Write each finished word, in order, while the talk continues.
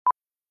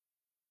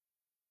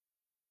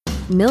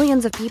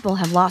Millions of people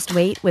have lost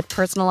weight with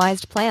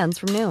personalized plans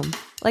from Noom.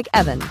 Like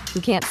Evan, who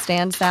can't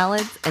stand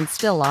salads and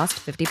still lost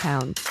 50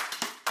 pounds.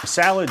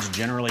 Salads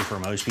generally for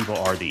most people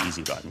are the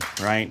easy button,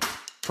 right?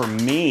 For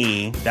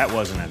me, that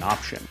wasn't an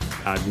option.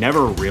 I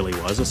never really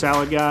was a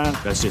salad guy.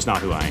 That's just not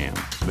who I am.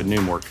 But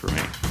Noom worked for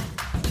me.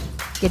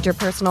 Get your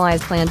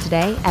personalized plan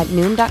today at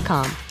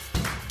Noom.com.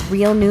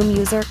 Real Noom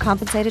user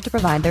compensated to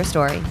provide their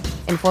story.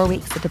 In 4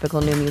 weeks, the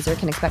typical Noom user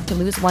can expect to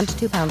lose 1 to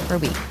 2 pounds per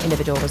week.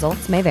 Individual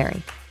results may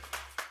vary.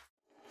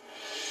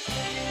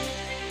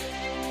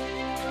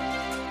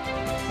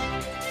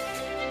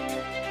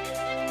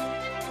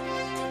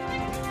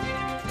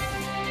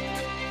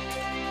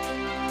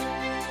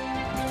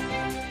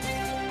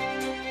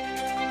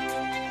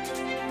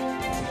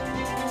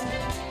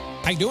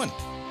 How you doing?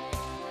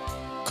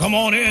 Come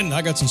on in.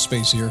 I got some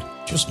space here.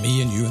 Just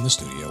me and you in the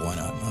studio. Why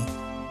not?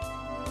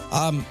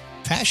 Huh?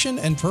 Passion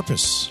and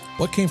purpose.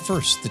 What came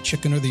first, the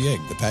chicken or the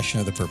egg? The passion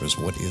or the purpose?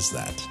 What is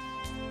that?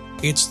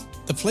 It's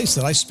the place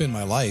that I spend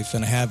my life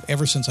and have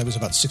ever since I was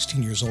about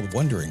 16 years old,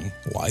 wondering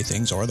why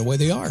things are the way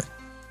they are.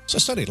 So I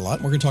studied a lot.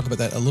 And we're going to talk about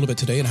that a little bit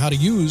today and how to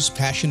use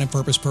passion and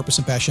purpose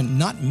and passion,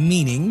 not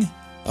meaning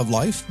of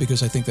life,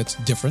 because I think that's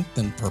different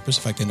than purpose.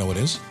 In fact, I know it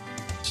is.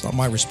 It's not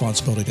my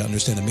responsibility to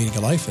understand the meaning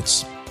of life.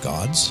 It's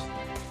God's.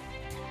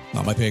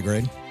 Not my pay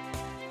grade.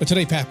 But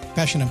today,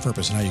 passion and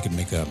purpose and how you can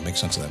make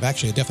sense of that.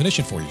 Actually, a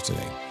definition for you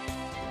today.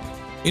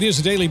 It is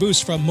a daily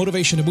boost from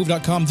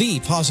motivationtomove.com, the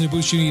positive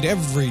boost you need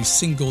every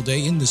single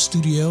day in the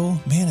studio.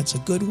 Man, it's a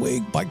good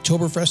week.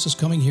 Biketoberfest is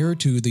coming here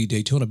to the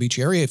Daytona Beach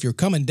area. If you're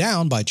coming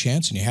down by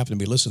chance and you happen to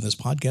be listening to this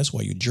podcast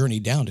while you journey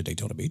down to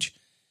Daytona Beach,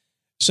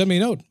 send me a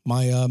note.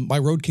 My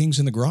Road King's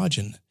in the garage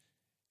and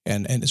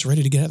it's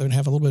ready to get out there and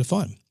have a little bit of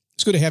fun.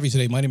 It's good to have you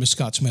today. My name is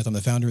Scott Smith. I'm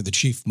the founder and the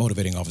Chief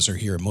Motivating Officer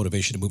here at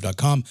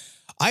motivationtomove.com.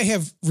 I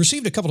have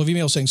received a couple of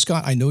emails saying,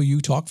 Scott, I know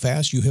you talk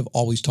fast. You have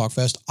always talked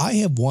fast. I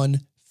have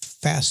won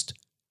fast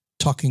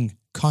talking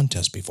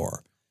contest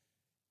before,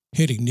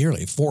 hitting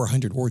nearly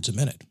 400 words a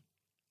minute.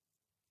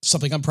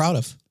 Something I'm proud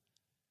of,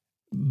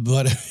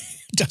 but it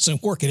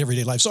doesn't work in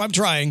everyday life. So I'm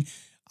trying.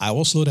 I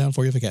will slow down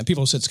for you if I can.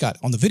 People have said, Scott,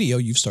 on the video,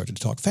 you've started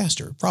to talk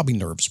faster. Probably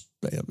nerves,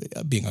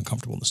 being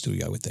uncomfortable in the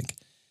studio, I would think.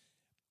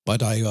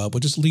 But I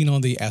will just lean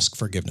on the ask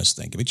forgiveness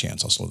thing. Give me a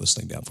chance. I'll slow this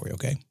thing down for you,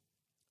 okay?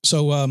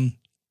 So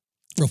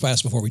real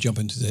fast before we jump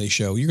into today's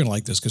show, you're going to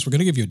like this because we're going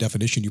to give you a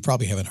definition you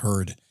probably haven't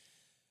heard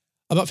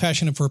about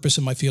passion and purpose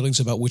and my feelings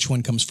about which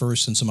one comes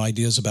first and some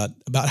ideas about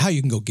how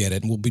you can go get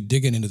it. And we'll be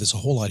digging into this a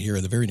whole lot here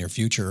in the very near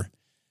future.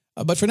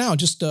 But for now,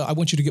 just I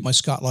want you to get my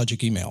Scott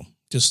Logic email.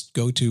 Just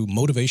go to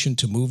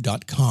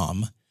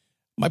motivationtomove.com.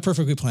 My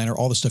Perfectly Planner,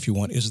 all the stuff you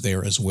want is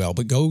there as well.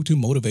 But go to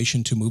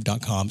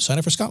motivationtomove.com. Sign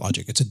up for Scott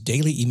Logic. It's a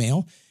daily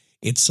email.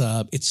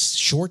 It's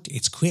short.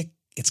 It's quick.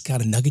 It's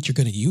got a nugget you're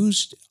going to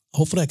use.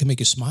 Hopefully I can make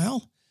you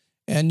smile.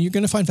 And you're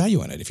going to find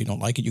value in it. If you don't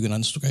like it, you can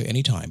unsubscribe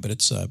anytime. But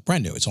it's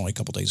brand new. It's only a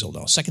couple days old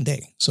now. Second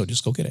day. So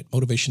just go get it.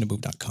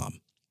 motivationtomove.com.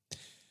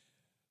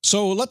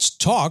 So let's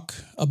talk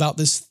about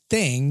this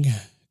thing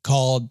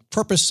called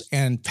purpose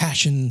and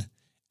passion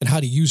and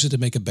how to use it to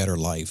make a better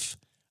life.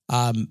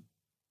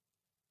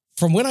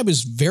 From when I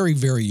was very,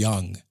 very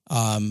young,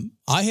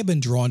 I have been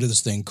drawn to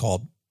this thing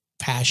called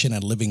passion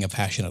and living a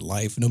passionate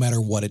life, no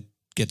matter what it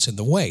gets in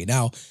the way.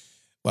 Now,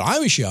 when I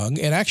was young,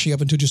 and actually up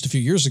until just a few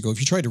years ago, if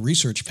you tried to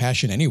research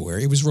passion anywhere,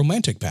 it was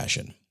romantic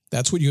passion.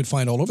 That's what you would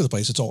find all over the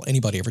place. It's all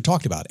anybody ever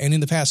talked about. And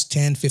in the past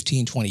 10,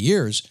 15, 20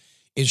 years,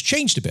 it's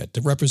changed a bit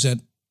to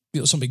represent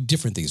something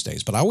different these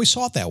days. But I always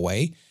saw it that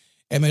way.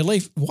 And my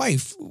late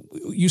wife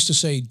used to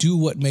say, do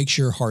what makes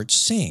your heart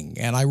sing.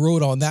 And I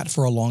wrote on that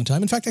for a long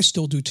time. In fact, I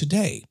still do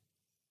today.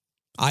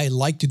 I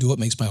like to do what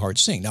makes my heart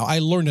sing. Now, I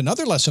learned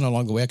another lesson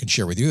along the way I can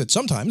share with you that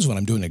sometimes when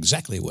I'm doing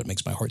exactly what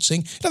makes my heart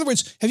sing, in other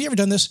words, have you ever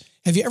done this?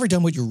 Have you ever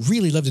done what you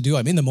really love to do?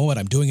 I'm in the moment,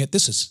 I'm doing it.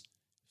 This is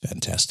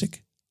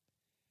fantastic.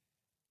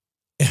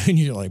 And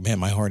you're like, man,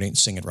 my heart ain't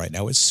singing right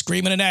now. It's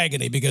screaming in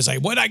agony because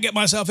what I get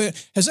myself in.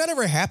 Has that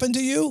ever happened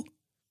to you?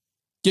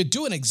 You're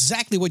doing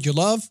exactly what you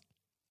love.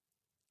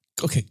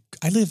 Okay,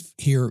 I live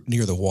here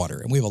near the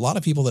water, and we have a lot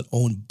of people that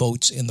own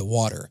boats in the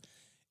water.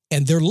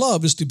 And their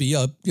love is to be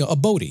a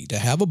boatie, to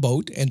have a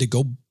boat and to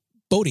go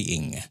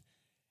boatying.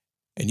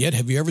 And yet,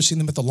 have you ever seen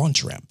them at the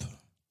launch ramp?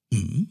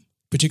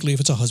 Particularly if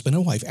it's a husband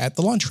and wife at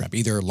the launch ramp,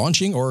 either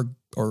launching or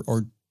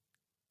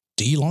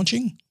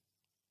de-launching?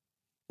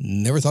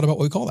 Never thought about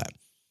what we call that.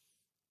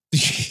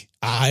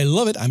 I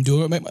love it. I'm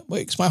doing it.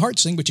 Makes my heart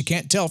sing, but you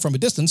can't tell from a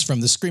distance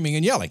from the screaming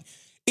and yelling.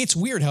 It's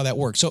weird how that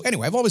works. So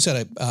anyway, I've always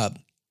had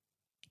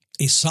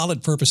a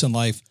solid purpose in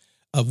life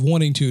of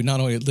wanting to not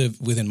only live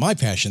within my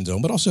passion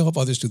zone, but also help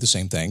others do the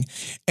same thing.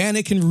 And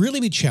it can really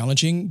be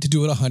challenging to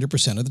do it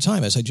 100% of the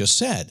time, as I just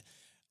said.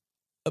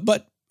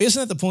 But isn't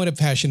that the point of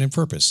passion and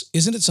purpose?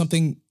 Isn't it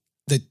something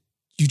that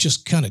you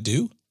just kind of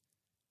do?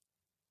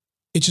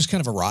 It just kind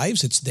of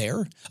arrives. It's there.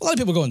 A lot of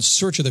people go in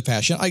search of their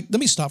passion. Let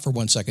me stop for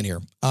 1 second here.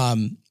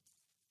 I'm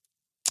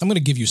going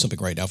to give you something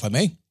right now, if I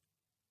may.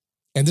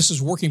 And this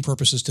is working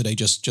purposes today,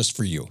 just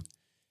for you.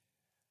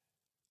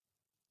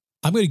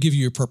 I'm going to give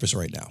you your purpose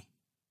right now.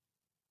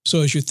 So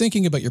as you're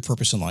thinking about your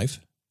purpose in life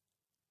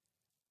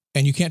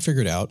and you can't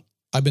figure it out,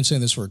 I've been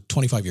saying this for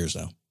 25 years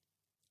now.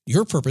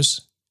 Your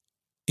purpose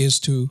is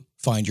to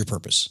find your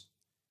purpose.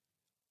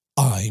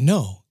 I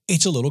know,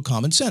 it's a little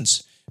common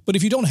sense. But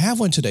if you don't have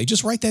one today,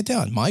 just write that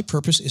down. My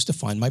purpose is to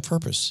find my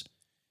purpose.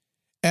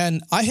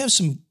 And I have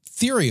some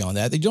theory on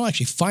that. They don't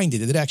actually find it.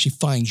 That it actually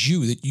finds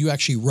you, that you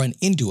actually run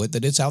into it,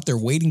 that it's out there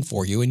waiting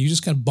for you, and you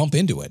just kind of bump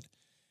into it.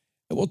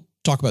 And we'll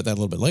talk about that a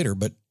little bit later.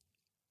 But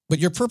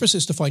your purpose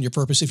is to find your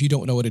purpose. If you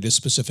don't know what it is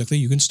specifically,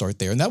 you can start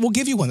there. And that will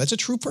give you one. That's a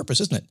true purpose,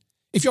 isn't it?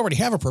 If you already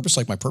have a purpose,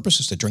 like my purpose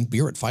is to drink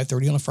beer at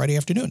 5:30 on a Friday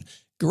afternoon,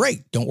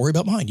 great. Don't worry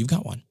about mine. You've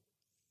got one.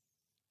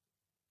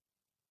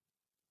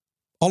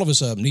 All of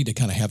us need to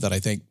kind of have that, I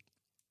think.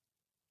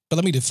 But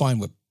let me define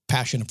what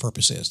passion and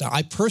purpose is. Now,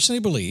 I personally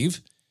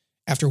believe,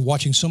 after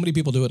watching so many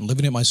people do it and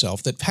living it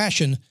myself, that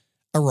passion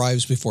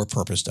arrives before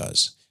purpose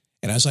does.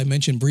 And as I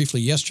mentioned briefly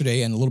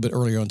yesterday and a little bit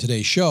earlier on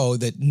today's show,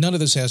 that none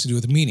of this has to do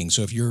with meaning.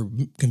 So if you're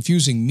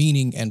confusing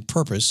meaning and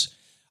purpose,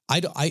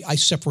 I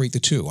separate the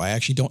two. I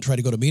actually don't try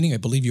to go to meaning. I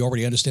believe you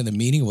already understand the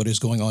meaning of what is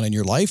going on in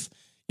your life.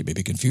 You may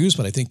be confused,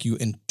 but I think you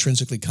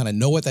intrinsically kind of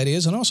know what that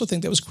is. And I also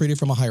think that was created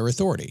from a higher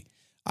authority.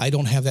 I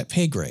don't have that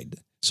pay grade.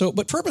 So,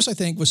 but purpose, I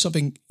think, was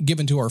something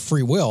given to our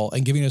free will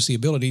and giving us the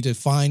ability to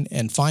define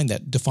and find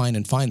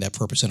that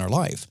purpose in our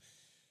life.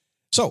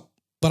 So,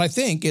 but I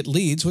think it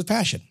leads with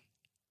passion.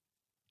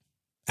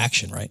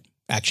 Action, right?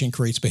 Action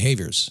creates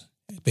behaviors.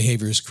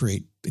 Behaviors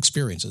create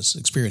experiences.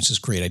 Experiences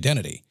create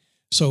identity.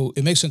 So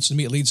it makes sense to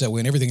me. It leads that way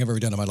in everything I've ever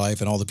done in my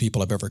life and all the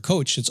people I've ever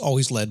coached. It's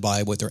always led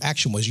by what their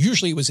action was.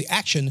 Usually it was the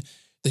action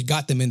that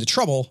got them into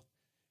trouble.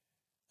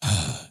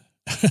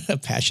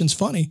 Passion's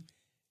funny.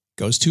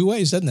 Goes two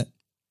ways, doesn't it?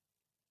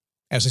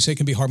 As I say, it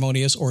can be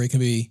harmonious or it can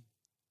be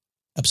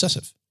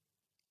obsessive.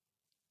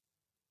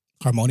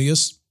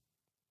 Harmonious,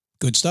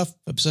 good stuff.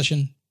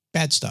 Obsession,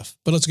 bad stuff.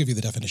 But let's give you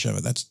the definition of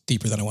it. That's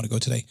deeper than I want to go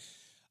today.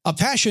 A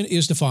passion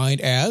is defined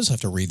as, I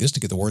have to read this to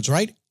get the words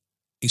right,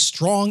 a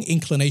strong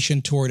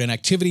inclination toward an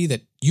activity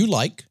that you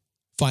like,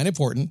 find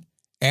important,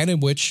 and in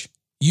which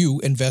you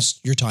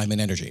invest your time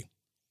and energy.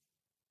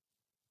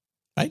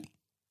 Right?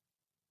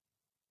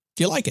 If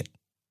you like it,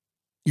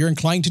 you're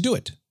inclined to do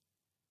it.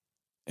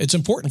 It's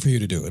important for you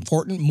to do.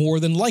 Important more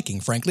than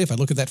liking, frankly. If I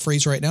look at that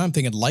phrase right now, I'm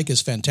thinking like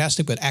is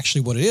fantastic, but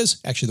actually what it is,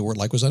 actually the word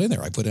like was not in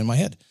there. I put it in my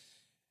head.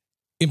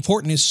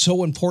 Important is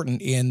so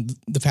important in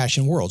the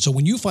passion world. So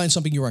when you find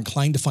something you're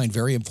inclined to find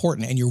very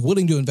important and you're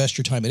willing to invest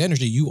your time and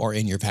energy, you are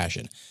in your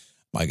passion.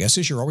 My guess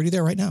is you're already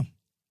there right now.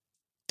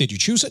 Did you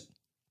choose it?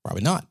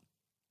 Probably not.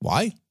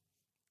 Why?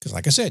 Because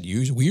like I said,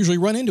 we usually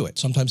run into it.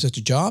 Sometimes it's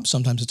a job,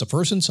 sometimes it's a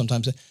person,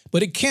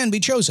 but it can be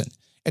chosen.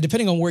 And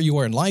depending on where you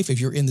are in life, if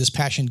you're in this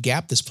passion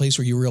gap, this place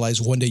where you realize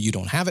one day you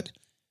don't have it,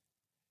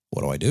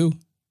 what do I do?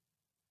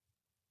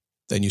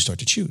 Then you start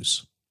to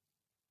choose.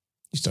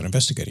 You start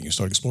investigating. You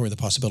start exploring the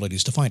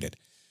possibilities to find it.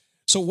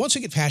 So once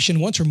we get passion,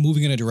 once we're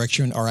moving in a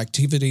direction, our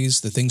activities,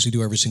 the things we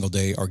do every single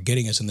day are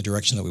getting us in the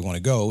direction that we want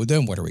to go,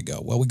 then where do we go?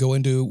 Well,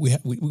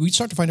 we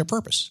start to find our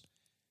purpose.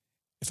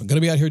 If I'm going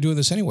to be out here doing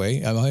this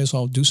anyway, I might as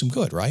well do some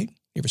good, right?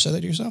 You ever said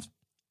that to yourself?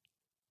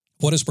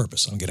 What is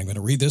purpose? I'm going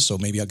to read this, so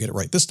maybe I'll get it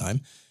right this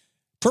time.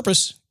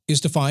 Purpose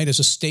is defined as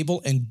a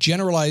stable and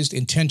generalized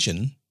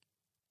intention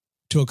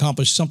to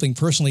accomplish something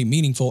personally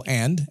meaningful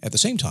and, at the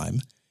same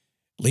time,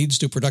 leads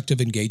to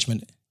productive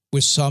engagement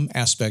with some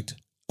aspect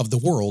of the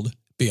world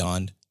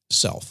beyond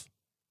self.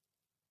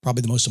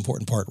 Probably the most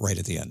important part right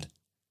at the end.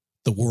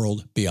 The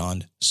world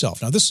beyond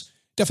self. Now, this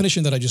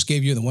definition that I just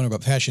gave you and the one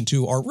about passion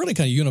too are really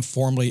kind of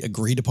uniformly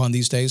agreed upon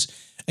these days.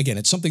 Again,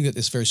 it's something that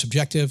is very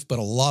subjective, but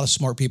a lot of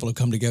smart people have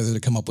come together to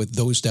come up with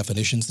those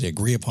definitions. They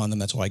agree upon them.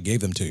 That's why I gave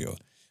them to you.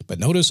 But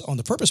notice on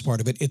the purpose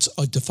part of it, it's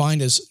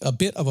defined as a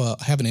bit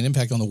of having an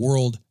impact on the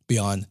world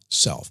beyond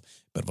self.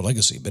 Bit of a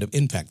legacy, bit of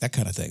impact, that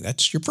kind of thing.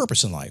 That's your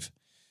purpose in life.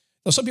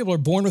 Now, some people are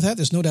born with that.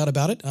 There's no doubt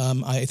about it.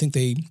 I think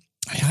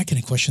I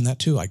can question that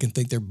too. I can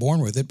think they're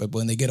born with it, but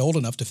when they get old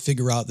enough to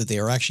figure out that they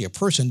are actually a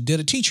person, did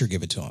a teacher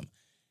give it to them?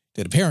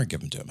 Did a parent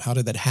give them to them? How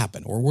did that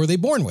happen? Or were they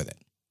born with it?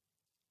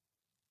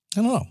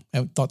 I don't know. I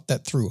haven't thought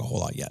that through a whole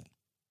lot yet.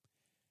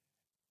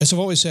 As I've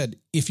always said,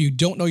 if you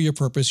don't know your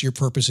purpose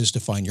is to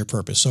find your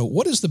purpose. So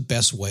what is the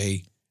best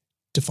way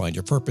to find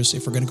your purpose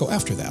if we're going to go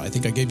after that? I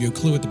think I gave you a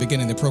clue at the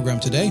beginning of the program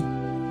today.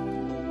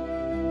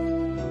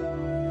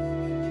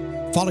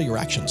 Follow your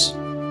actions.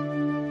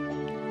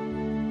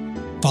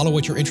 Follow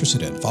what you're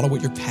interested in. Follow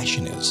what your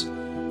passion is.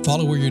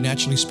 Follow where you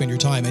naturally spend your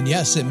time. And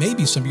yes, it may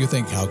be some of you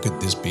think, how could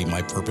this be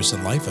my purpose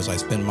in life as I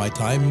spend my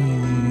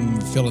time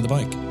fill in the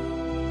blank?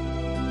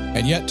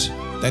 And yet,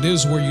 that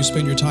is where you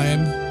spend your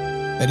time.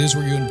 That is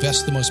where you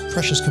invest the most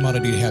precious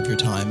commodity to have your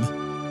time.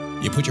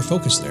 You put your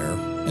focus there,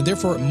 and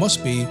therefore it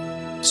must be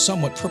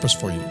somewhat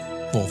purposeful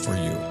for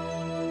you.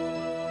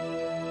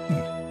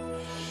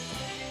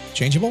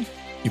 Changeable?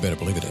 You better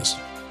believe it is.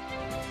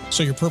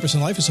 So your purpose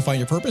in life is to find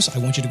your purpose. I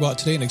want you to go out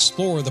today and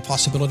explore the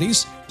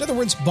possibilities. In other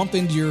words, bump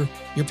into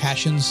your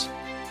passions.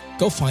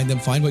 Go find them.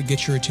 Find what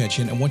gets your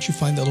attention. And once you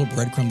find that little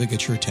breadcrumb that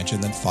gets your attention,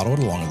 then follow it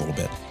along a little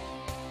bit.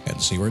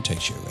 and see where it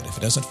takes you. And if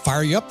it doesn't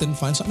fire you up, then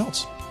find something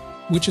else,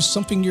 which is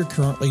something you're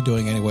currently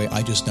doing anyway.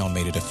 I just now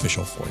made it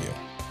official for you.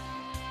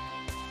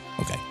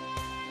 Okay.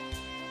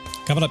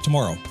 Coming up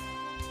tomorrow,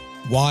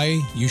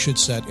 why you should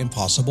set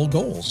impossible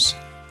goals.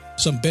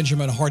 Some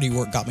Benjamin Hardy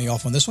work got me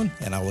off on this one,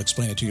 and I will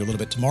explain it to you a little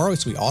bit tomorrow.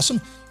 It's going to be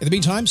awesome. In the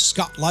meantime,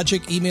 Scott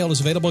Logic email is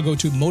available. Go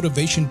to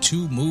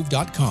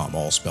motivation2move.com,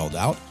 all spelled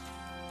out,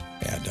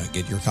 and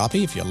get your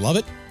copy. If you love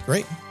it,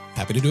 great.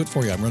 Happy to do it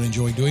for you. I'm really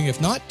enjoying doing it.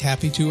 If not,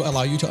 happy to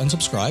allow you to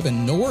unsubscribe,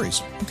 and no worries.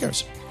 Who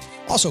cares?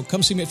 Also,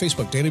 come see me at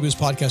Facebook,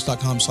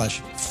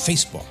 dailyboostpodcast.com/Facebook.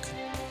 That's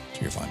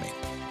where you'll find me.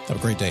 Have a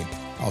great day.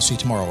 I'll see you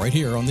tomorrow right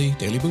here on the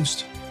Daily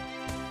Boost.